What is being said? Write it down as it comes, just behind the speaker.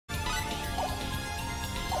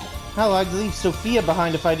Hell, I'd leave Sophia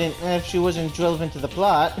behind if she wasn't relevant to the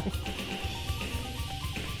plot.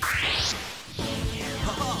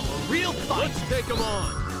 Oh, a real fight! Let's take him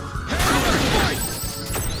on! Fight!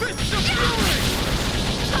 Fist of Fury!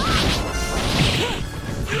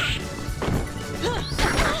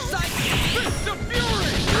 Fist of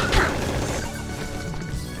Fury!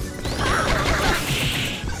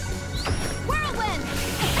 Whirlwind!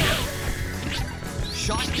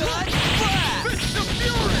 Shotgun! Blast! Fist of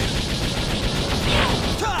Fury!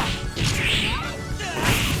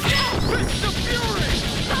 Fist of Fury!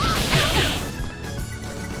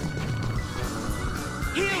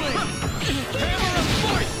 Healing! Hammer of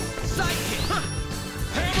Fight! Sidekick!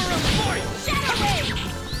 Hammer of Fight! Shadow Wave!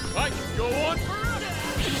 I can go on forever!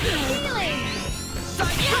 Healing!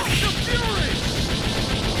 Sidekick! Fist of Fury!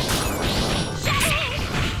 Shadow!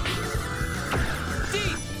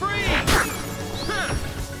 Deep Freeze!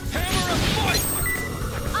 Hammer of Fight!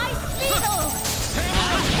 Ice Beetle!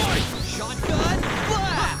 Hammer of Fight! Shotgun!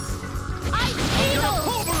 Blast! Ice I'm Beetle! gonna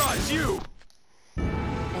pulverize you!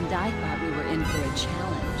 And I thought we were in for a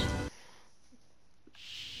challenge.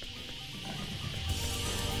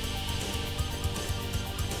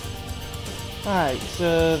 Alright,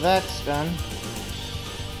 so that's done.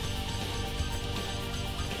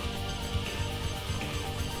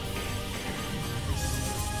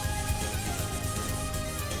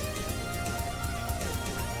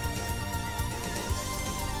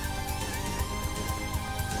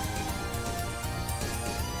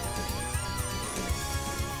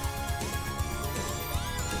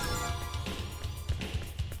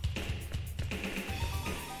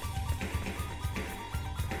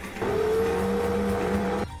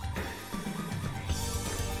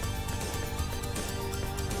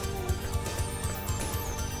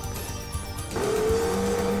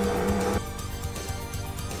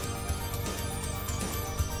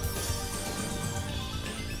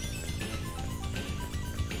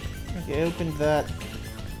 Okay, opened that.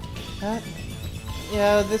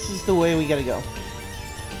 Yeah, this is the way we gotta go.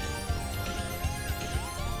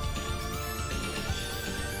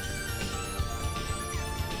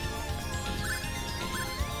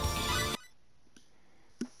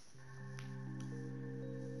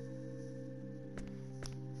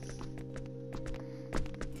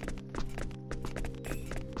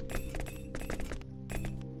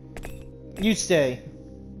 You stay.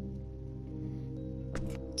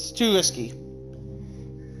 It's too risky.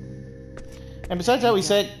 And besides that, we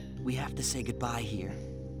said... We have to say goodbye here.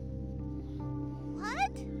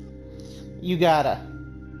 What? You gotta.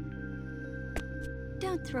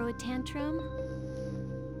 Don't throw a tantrum.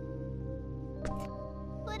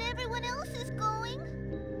 But everyone else is going.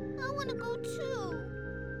 I want to go too.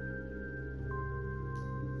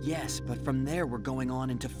 Yes, but from there we're going on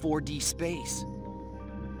into 4D space.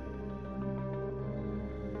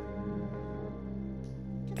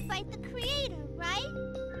 To fight the creator, right?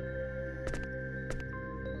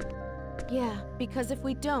 Yeah, because if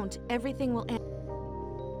we don't, everything will end.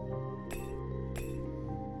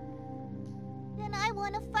 Then I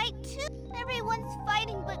want to fight too. Everyone's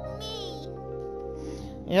fighting but me.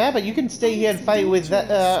 Yeah, but you can stay here and fight with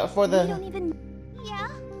that, for We don't the... even... Yeah,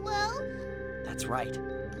 well... That's right.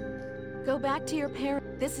 Go back to your parents.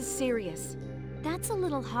 This is serious. That's a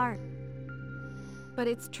little hard. But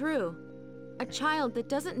it's true. A child that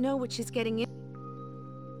doesn't know what she's getting in.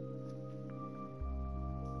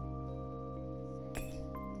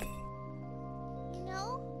 You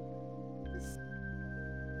know?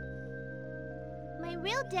 My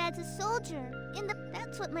real dad's a soldier.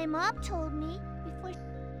 That's what my mom told me before.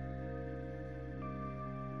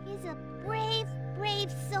 He's a brave,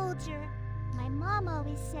 brave soldier. My mom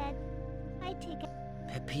always said, I take it.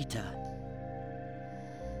 Peppita.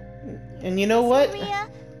 And you know what? Maria,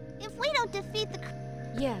 if we don't defeat the...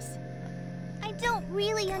 Yes. I don't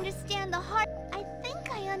really understand the heart. I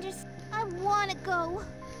think I understand. I want to go.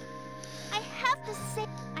 I have to say,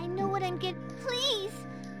 I know what I'm getting. Please.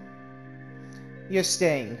 You're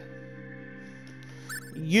staying.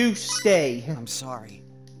 You stay. I'm sorry.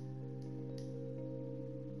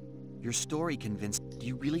 Your story convinced... Do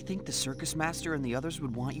you really think the circus master and the others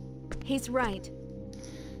would want you? He's right.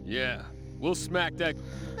 Yeah, we'll smack that.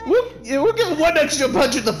 We'll give one extra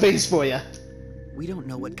punch in the face for you. We don't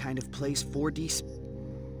know what kind of place 4D...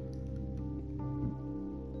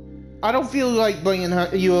 I don't feel like bringing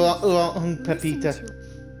you along, Peppita.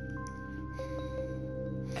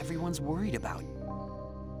 Everyone's worried about you.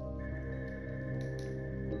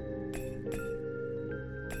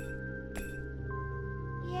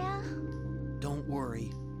 Yeah. Don't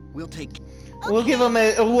worry. We'll take... We'll give him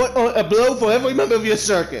a blow for every member of your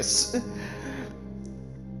circus.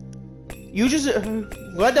 You just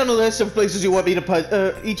write down a list of places you want me to put.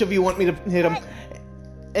 Each of you want me to hit them,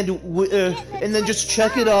 and then just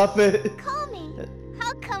check it off. Call me.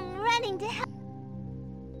 I'll come running to help.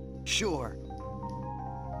 Sure.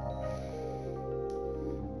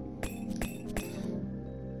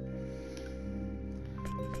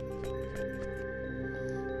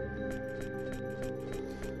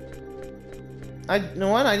 I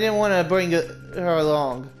didn't want to bring her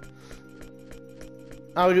along.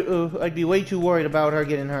 I'd be way too worried about her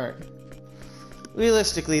getting hurt.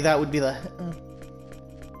 Realistically, that would be the.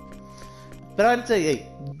 But I'd say, hey,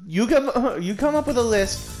 you come up with a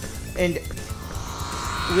list, and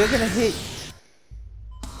we're gonna hit.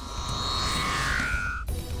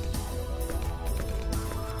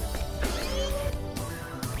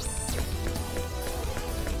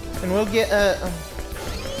 And we'll get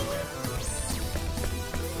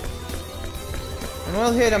and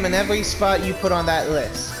we'll hit them in every spot you put on that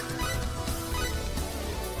list.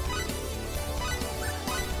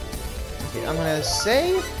 Okay, I'm gonna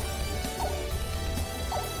save.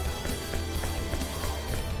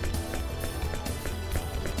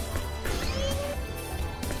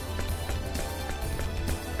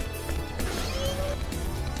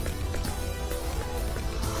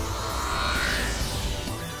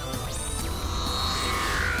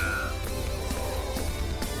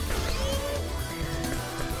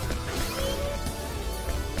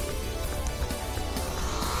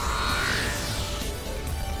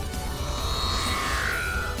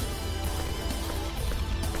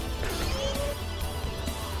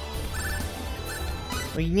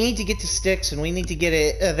 We need to get to Styx, and we need to get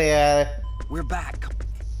it there. We're back.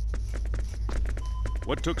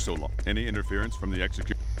 What took so long? Any interference from the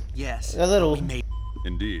execution? Yes. A little. We made.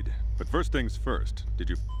 Indeed. But first things first, did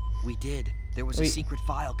you... We did. There was a secret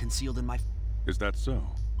file concealed in my... Is that so?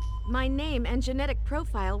 My name and genetic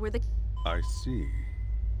profile were the... I see.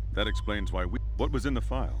 That explains why we... What was in the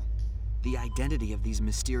file? The identity of these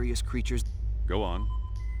mysterious creatures. Go on.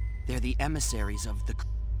 They're the emissaries of the...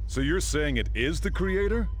 So you're saying it is the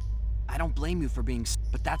Creator? I don't blame you for being...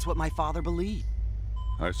 But that's what my father believed.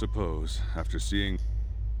 I suppose, after seeing...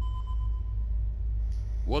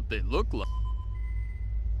 What they look like.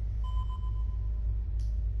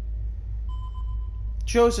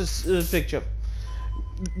 Shows us a picture.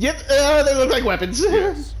 Yep, they look like weapons.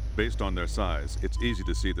 Yes. Based on their size, it's easy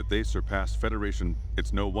to see that they surpass Federation.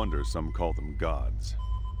 It's no wonder some call them gods.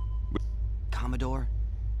 Commodore,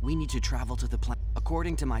 we need to travel to the planet.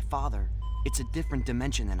 According to my father, it's a different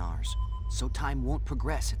dimension than ours, so time won't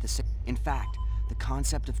progress at the same... In fact, the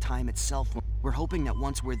concept of time itself... We're hoping that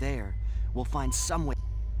once we're there, we'll find some way...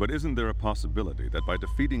 But isn't there a possibility that by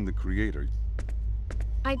defeating the Creator...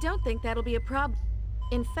 I don't think that'll be a problem.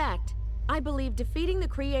 In fact, I believe defeating the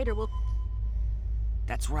Creator will...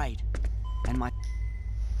 That's right. And my...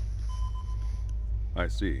 I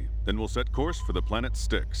see. Then we'll set course for the planet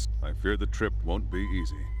Styx. I fear the trip won't be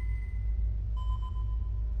easy.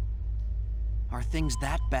 Are things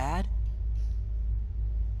that bad?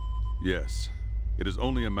 Yes. It is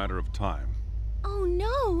only a matter of time. Oh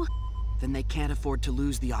no! Then they can't afford to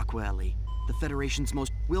lose the Aqua Ellie. The Federation's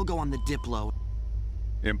most... We'll go on the Diplo.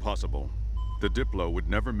 Impossible. The Diplo would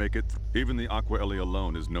never make it. Even the Aqua Ellie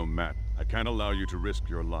alone is no match. I can't allow you to risk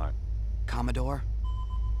your life. Commodore?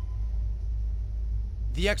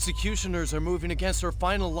 The executioners are moving against our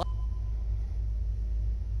final line.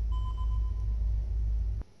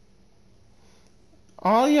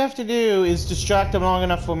 All you have to do is distract them long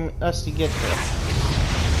enough for us to get there.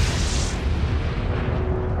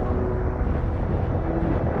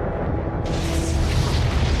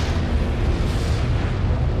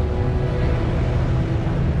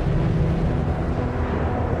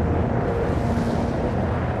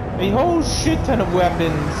 A whole shit ton of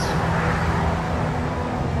weapons.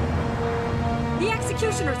 The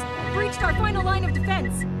executioners breached our final line of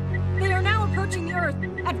defense. They are now approaching the Earth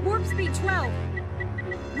at warp speed 12.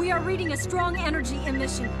 We are reading a strong energy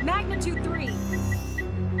emission, magnitude 3.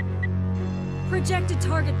 Projected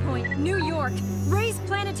target point, New York. Raise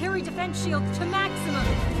planetary defense shield to maximum.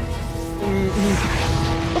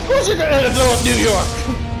 Of course you're gonna blow up New York!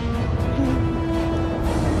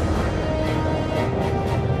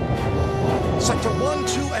 Sector 1,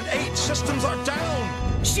 2, and 8 systems are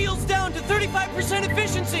down! Shields down to 35%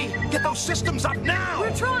 efficiency! Get those systems up now!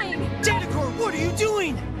 We're trying! Datacore, what are you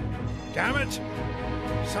doing? Damn it!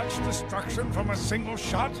 Such destruction from a single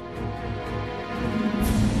shot?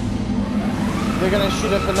 They're gonna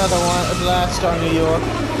shoot up another one, a blast on New York.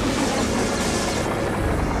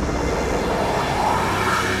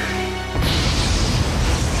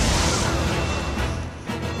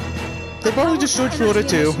 They probably destroyed Florida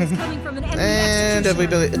too. And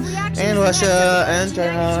everybody, and Russia, and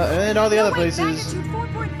China, and all the other places.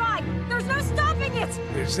 4.5. There's no stopping it.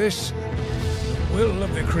 Is this the will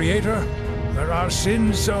of the Creator? Are our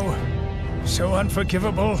sins so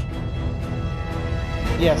unforgivable?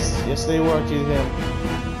 Yes, yes they were to him.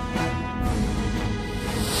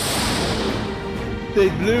 They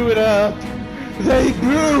blew it up! They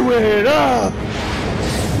blew it up!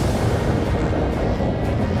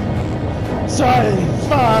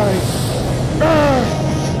 Sci-fi Earth!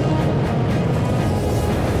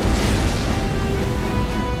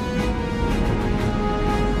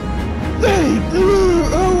 They blew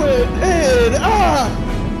it up!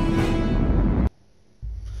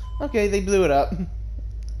 Okay, they blew it up.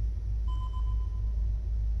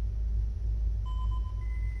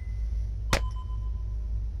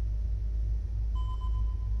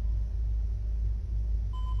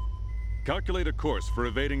 Calculate a course for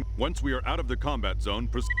evading. Once we are out of the combat zone,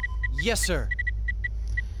 Yes, sir.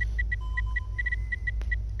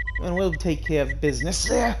 And we'll take care of business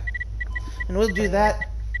there. And we'll do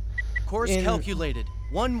that. Course calculated.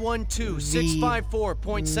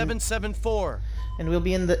 112654.774. And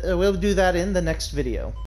we'll do that in the next video.